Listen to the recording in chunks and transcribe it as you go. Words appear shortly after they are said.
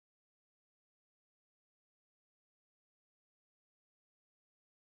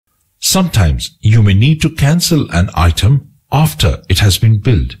Sometimes you may need to cancel an item after it has been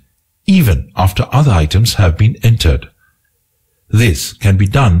billed, even after other items have been entered. This can be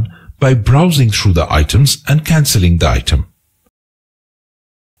done by browsing through the items and cancelling the item.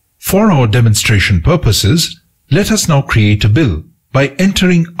 For our demonstration purposes, let us now create a bill by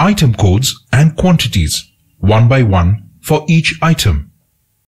entering item codes and quantities one by one for each item.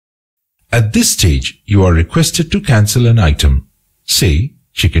 At this stage, you are requested to cancel an item, say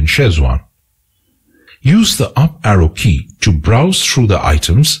chicken Szechuan. Use the up arrow key to browse through the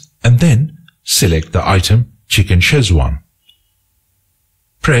items and then select the item chicken Szechuan.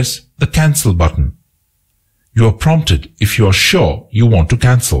 Press the cancel button. You are prompted if you are sure you want to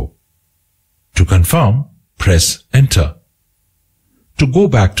cancel. To confirm, press enter. To go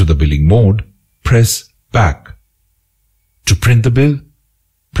back to the billing mode, press back. To print the bill,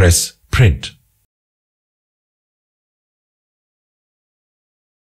 press print.